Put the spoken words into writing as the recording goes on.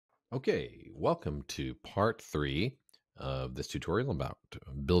Okay, welcome to part 3 of this tutorial about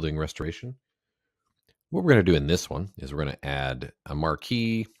building restoration. What we're going to do in this one is we're going to add a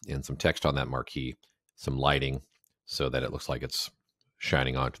marquee and some text on that marquee, some lighting so that it looks like it's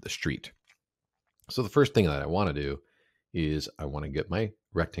shining onto the street. So the first thing that I want to do is I want to get my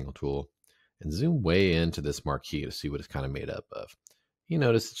rectangle tool and zoom way into this marquee to see what it's kind of made up of. You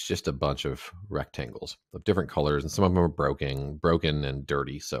notice it's just a bunch of rectangles of different colors, and some of them are broken and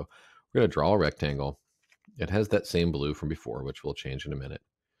dirty. So we're going to draw a rectangle. It has that same blue from before, which we'll change in a minute.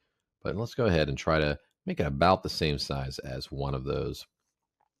 But let's go ahead and try to make it about the same size as one of those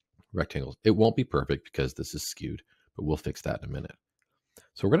rectangles. It won't be perfect because this is skewed, but we'll fix that in a minute.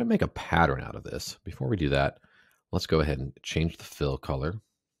 So we're going to make a pattern out of this. Before we do that, let's go ahead and change the fill color.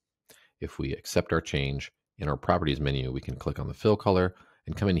 If we accept our change in our properties menu, we can click on the fill color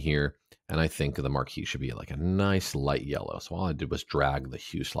and come in here. And I think the marquee should be like a nice light yellow. So all I did was drag the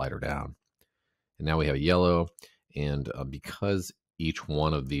hue slider down. And now we have yellow. And because each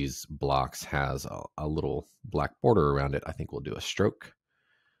one of these blocks has a little black border around it, I think we'll do a stroke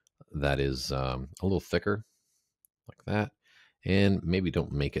that is a little thicker, like that. And maybe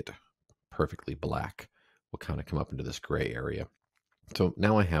don't make it perfectly black. We'll kind of come up into this gray area. So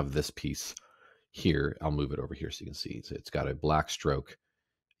now I have this piece here. I'll move it over here so you can see. So it's got a black stroke,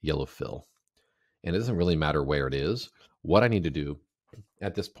 yellow fill. And it doesn't really matter where it is. What I need to do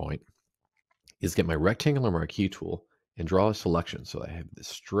at this point is get my rectangular marquee tool and draw a selection. So I have the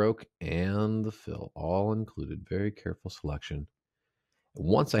stroke and the fill all included. Very careful selection.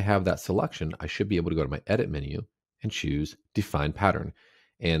 Once I have that selection, I should be able to go to my edit menu and choose define pattern.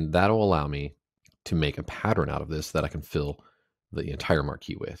 And that'll allow me to make a pattern out of this that I can fill the entire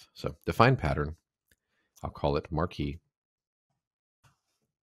marquee with. So define pattern, I'll call it marquee.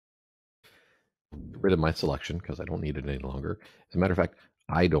 Get rid of my selection because I don't need it any longer. As a matter of fact,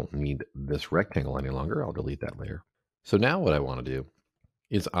 I don't need this rectangle any longer. I'll delete that layer. So now what I want to do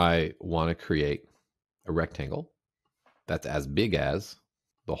is I want to create a rectangle that's as big as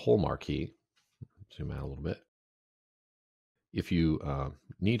the whole marquee. Zoom out a little bit. If you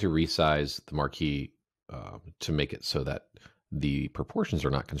need to resize the marquee to make it so that the proportions are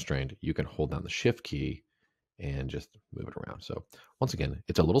not constrained, you can hold down the shift key and just move it around. So once again,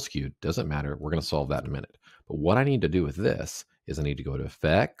 it's a little skewed, doesn't matter. We're going to solve that in a minute. But what I need to do with this is I need to go to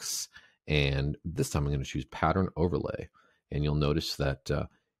effects, and this time I'm going to choose pattern overlay. And you'll notice that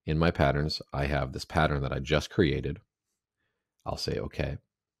in my patterns, I have this pattern that I just created. I'll say okay.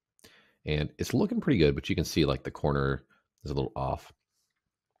 And it's looking pretty good, but you can see like the corner is a little off.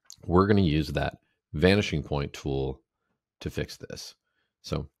 We're going to use that vanishing point tool to fix this.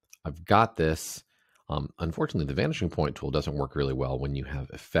 So I've got this. Unfortunately, the vanishing point tool doesn't work really well when you have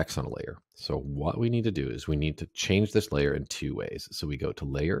effects on a layer. So what we need to do is we need to change this layer in two ways. So we go to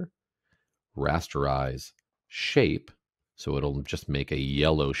layer, rasterize, shape. So it'll just make a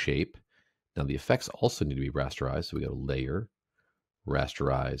yellow shape. Now the effects also need to be rasterized. So we go to layer,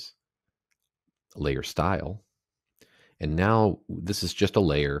 rasterize, layer style. And now this is just a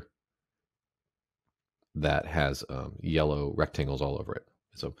layer that has yellow rectangles all over it.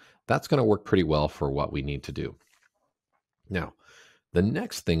 So that's going to work pretty well for what we need to do. Now, the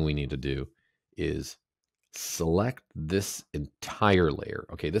next thing we need to do is select this entire layer.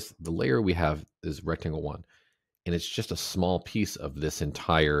 Okay, the layer we have is rectangle 1, and it's just a small piece of this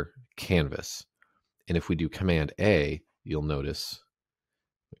entire canvas. And if we do Command A, you'll notice,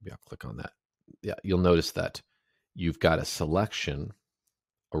 maybe I'll click on that. Yeah, you'll notice that you've got a selection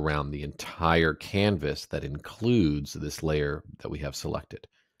around the entire canvas that includes this layer that we have selected.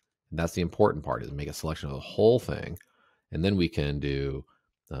 And that's the important part, is make a selection of the whole thing. And then we can do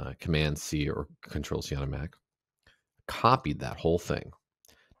Command C or Control C on a Mac. Copy that whole thing.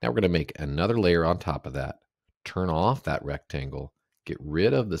 Now we're going to make another layer on top of that, turn off that rectangle, get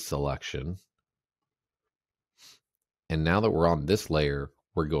rid of the selection. And now that we're on this layer,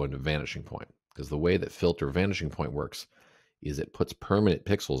 we're going to vanishing point, because the way that filter vanishing point works is it puts permanent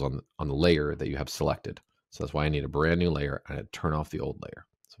pixels on the layer that you have selected. So that's why I need a brand new layer, and I turn off the old layer.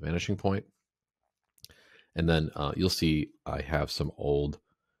 So vanishing point. And then you'll see I have some old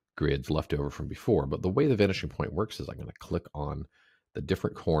grids left over from before. But the way the vanishing point works is I'm going to click on the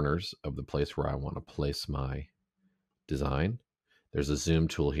different corners of the place where I want to place my design. There's a zoom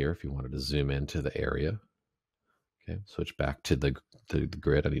tool here if you wanted to zoom into the area. Okay, switch back to the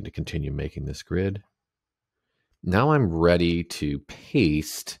grid. I need to continue making this grid. Now I'm ready to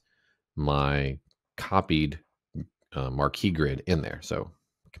paste my copied marquee grid in there. So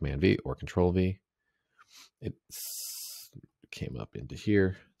Command V or Control V. It came up into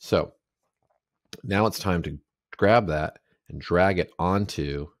here. So now it's time to grab that and drag it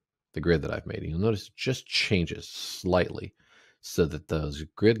onto the grid that I've made. You'll notice it just changes slightly so that those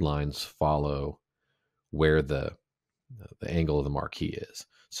grid lines follow where the angle of the marquee is.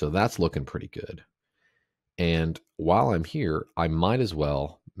 So that's looking pretty good. And while I'm here, I might as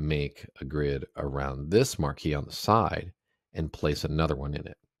well make a grid around this marquee on the side and place another one in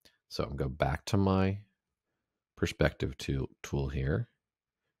it. So I'm going to go back to my perspective tool here,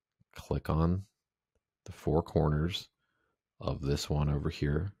 click on the four corners of this one over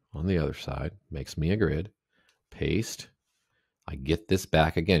here on the other side, makes me a grid, paste. I get this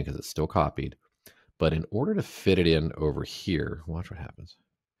back again because it's still copied. But in order to fit it in over here, watch what happens.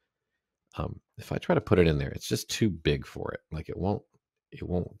 If I try to put it in there, it's just too big for it. Like it won't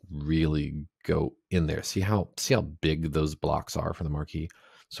really go in there. See how big those blocks are for the marquee?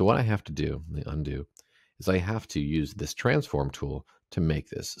 So what I have to do, the undo, is I have to use this transform tool to make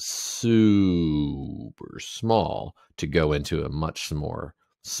this super small to go into a much more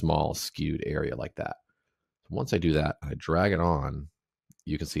small skewed area like that. Once I do that, I drag it on,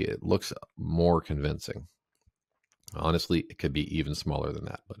 you can see it looks more convincing. Honestly, it could be even smaller than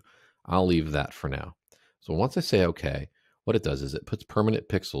that, but I'll leave that for now. So once I say okay, what it does is it puts permanent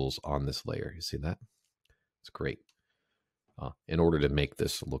pixels on this layer. You see that? It's great. In order to make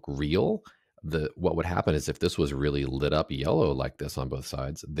this look real, what would happen is if this was really lit up yellow like this on both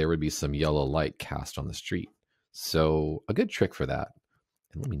sides, there would be some yellow light cast on the street. So a good trick for that,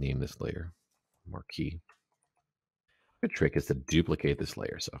 and let me name this layer marquee. A good trick is to duplicate this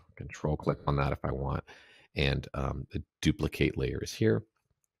layer. So control click on that if I want, and the duplicate layer is here.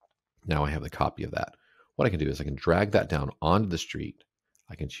 Now I have the copy of that. What I can do is I can drag that down onto the street.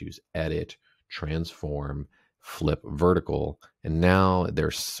 I can choose edit, transform, flip vertical, and now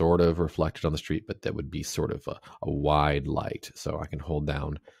they're sort of reflected on the street, but that would be sort of a wide light. So I can hold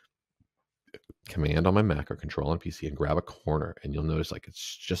down Command on my Mac or Control on PC and grab a corner, and you'll notice like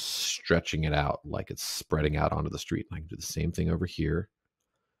it's just stretching it out, like it's spreading out onto the street. And I can do the same thing over here.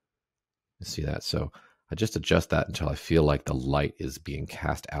 You see that? So I just adjust that until I feel like the light is being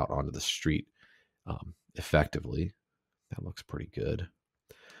cast out onto the street effectively. That looks pretty good.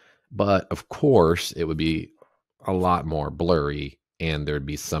 But of course, it would be a lot more blurry, and there'd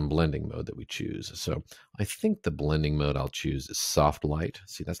be some blending mode that we choose. So I think the blending mode I'll choose is soft light.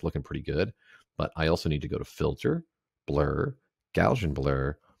 See, that's looking pretty good. But I also need to go to Filter, Blur, Gaussian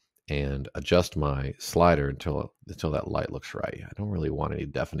Blur, and adjust my slider until that light looks right. I don't really want any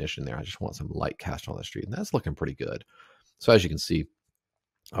definition there. I just want some light cast on the street, and that's looking pretty good. So as you can see,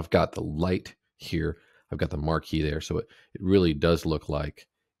 I've got the light here. I've got the marquee there. So it really does look like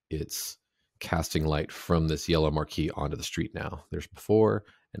it's casting light from this yellow marquee onto the street now. There's before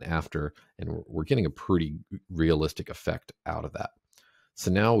and after, and we're getting a pretty realistic effect out of that.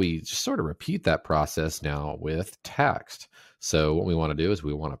 So now we just sort of repeat that process now with text. So what we want to do is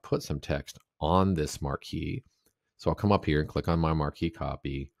we want to put some text on this marquee. So I'll come up here and click on my marquee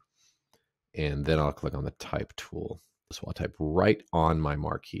copy, and then I'll click on the type tool. So I'll type right on my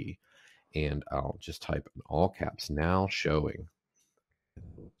marquee, and I'll just type in all caps, now showing.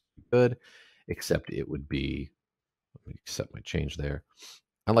 Good, except it would be, let me accept my change there.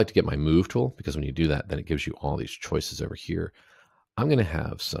 I like to get my move tool, because when you do that, then it gives you all these choices over here. I'm going to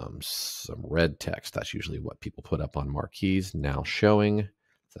have some red text. That's usually what people put up on marquees. Now showing,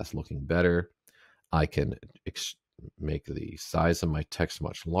 that's looking better. I can make the size of my text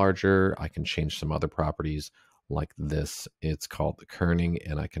much larger. I can change some other properties like this. It's called the kerning,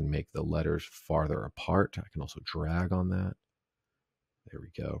 and I can make the letters farther apart. I can also drag on that. There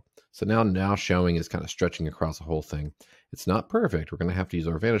we go. So now showing is kind of stretching across the whole thing. It's not perfect. We're going to have to use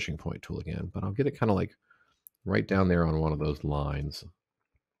our vanishing point tool again, but I'll get it kind of like right down there on one of those lines.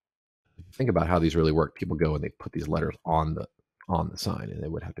 Think about how these really work. People go and they put these letters on the sign, and they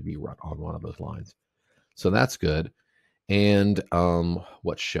would have to be right on one of those lines. So that's good. And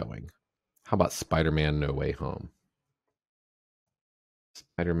what's showing? How about Spider-Man No Way Home?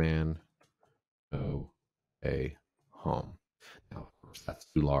 Spider-Man No Way Home. Now, of course, that's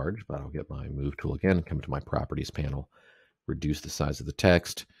too large, but I'll get my move tool again, come to my properties panel, reduce the size of the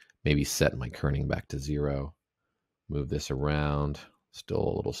text, maybe set my kerning back to 0. Move this around, still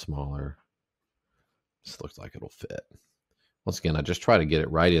a little smaller. This looks like it'll fit. Once again, I just try to get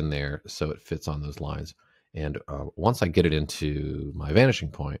it right in there so it fits on those lines. And once I get it into my vanishing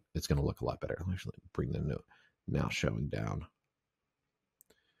point, it's going to look a lot better. I'll actually bring the note now showing down.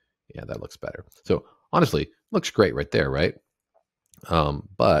 Yeah, that looks better. So honestly, looks great right there, right?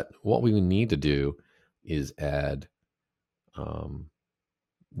 But what we need to do is add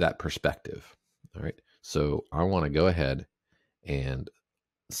that perspective. All right. So I want to go ahead and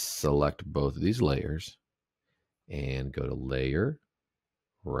select both of these layers and go to Layer,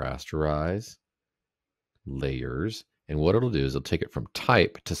 rasterize, layers, and what it'll do is it'll take it from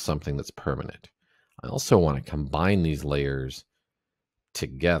type to something that's permanent. I also want to combine these layers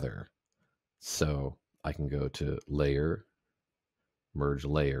together. So I can go to layer, merge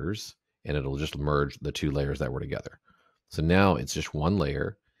layers, and it'll just merge the two layers that were together. So now it's just one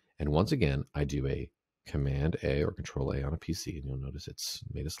layer. And once again, I do a Command A or Control A on a PC, and you'll notice it's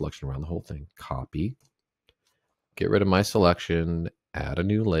made a selection around the whole thing. Copy, get rid of my selection, add a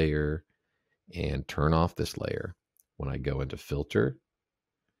new layer, and turn off this layer. When I go into Filter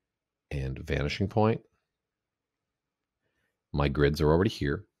and Vanishing Point, my grids are already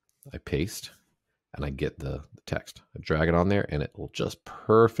here. I paste, and I get the text. I drag it on there, and it will just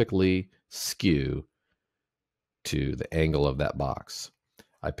perfectly skew to the angle of that box.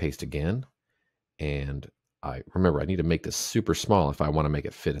 I paste again, and I need to make this super small if I want to make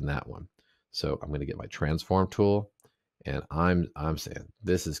it fit in that one. So I'm going to get my transform tool, and I'm saying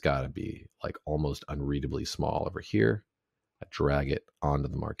this has got to be like almost unreadably small over here. I drag it onto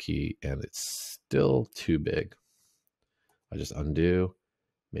the marquee, and it's still too big. I just undo,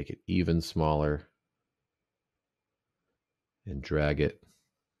 make it even smaller, and drag it.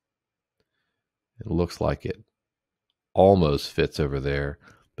 It looks like it almost fits over there,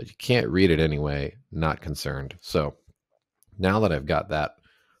 but you can't read it anyway. Not concerned. So now that I've got that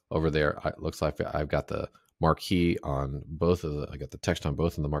over there, it looks like I've got the marquee on both of I got the text on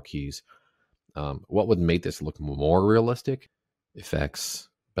both of the marquees. What would make this look more realistic? Effects,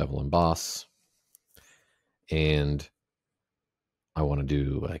 bevel emboss, and I want to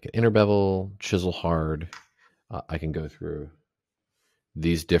do like an inner bevel, chisel hard. I can go through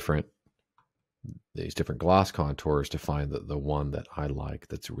these different gloss contours to find the one that I like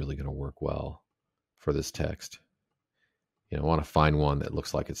that's really going to work well for this text. I want to find one that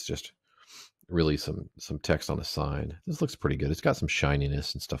looks like it's just really some text on a sign. This looks pretty good. It's got some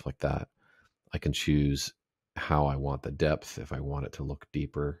shininess and stuff like that. I can choose how I want the depth, if I want it to look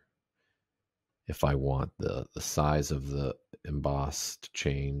deeper, if I want the size of the emboss to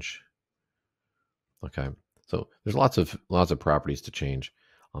change. Okay, so there's lots of properties to change.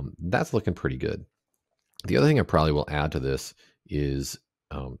 That's looking pretty good. The other thing I probably will add to this is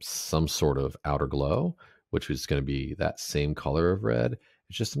some sort of outer glow, which is going to be that same color of red.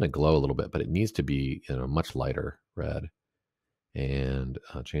 It's just going to glow a little bit, but it needs to be in a much lighter red. And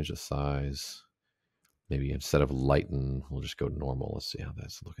change the size. Maybe instead of lighten, we'll just go normal. Let's see how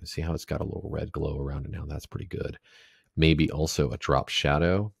that's looking. See how it's got a little red glow around it now. That's pretty good. Maybe also a drop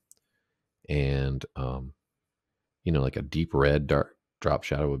shadow, and like a deep red drop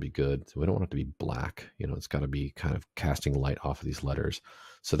shadow would be good. So we don't want it to be black. It's got to be kind of casting light off of these letters.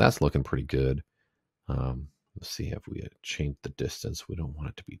 So that's looking pretty good. Let's see if we change the distance. We don't want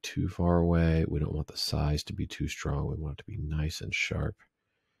it to be too far away. We don't want the size to be too strong. We want it to be nice and sharp.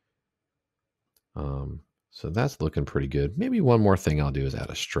 So that's looking pretty good. Maybe one more thing I'll do is add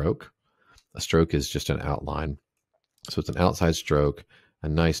a stroke. A stroke is just an outline. So it's an outside stroke, a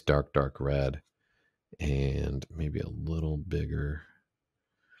nice dark red, and maybe a little bigger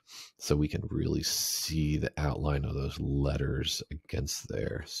so we can really see the outline of those letters against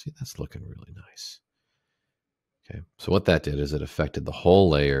there. See, that's looking really nice. Okay, so what that did is it affected the whole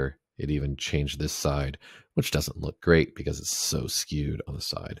layer. It even changed this side, which doesn't look great because it's so skewed on the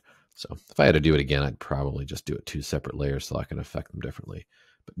side. So if I had to do it again, I'd probably just do it 2 separate layers so I can affect them differently.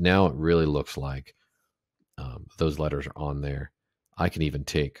 But now it really looks like those letters are on there. I can even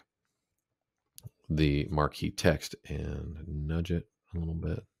take the marquee text and nudge it a little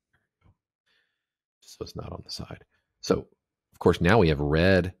bit so it's not on the side. So of course, now we have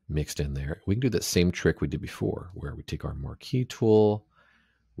red mixed in there. We can do that same trick we did before, where we take our marquee tool,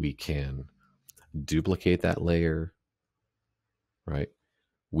 we can duplicate that layer, right?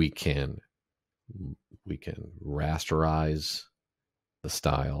 We can rasterize the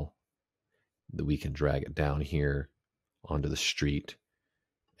style. We can drag it down here onto the street,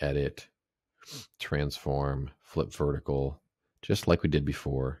 edit, transform, flip vertical, just like we did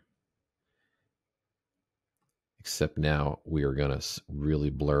before. Except now we are going to really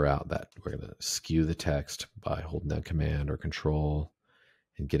blur out that. We're going to skew the text by holding down Command or Control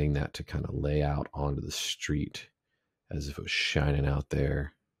and getting that to kind of lay out onto the street as if it was shining out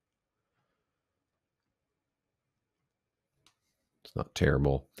there. It's not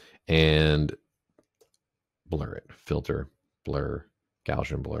terrible. And blur it. Filter, blur,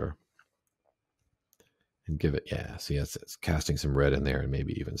 Gaussian blur. And give it, yeah, see, it's casting some red in there and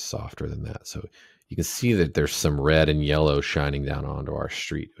maybe even softer than that. So you can see that there's some red and yellow shining down onto our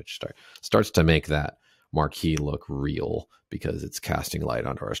street, which starts to make that marquee look real because it's casting light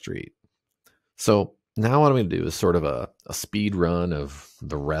onto our street. So Now what I'm going to do is sort of a speed run of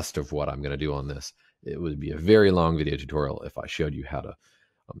the rest of what I'm going to do on this. It would be a very long video tutorial if I showed you how to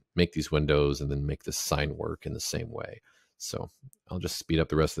make these windows and then make this sign work in the same way. So I'll just speed up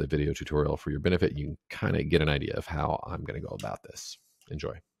the rest of the video tutorial for your benefit. You can kind of get an idea of how I'm going to go about this.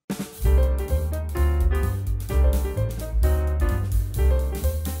 Enjoy.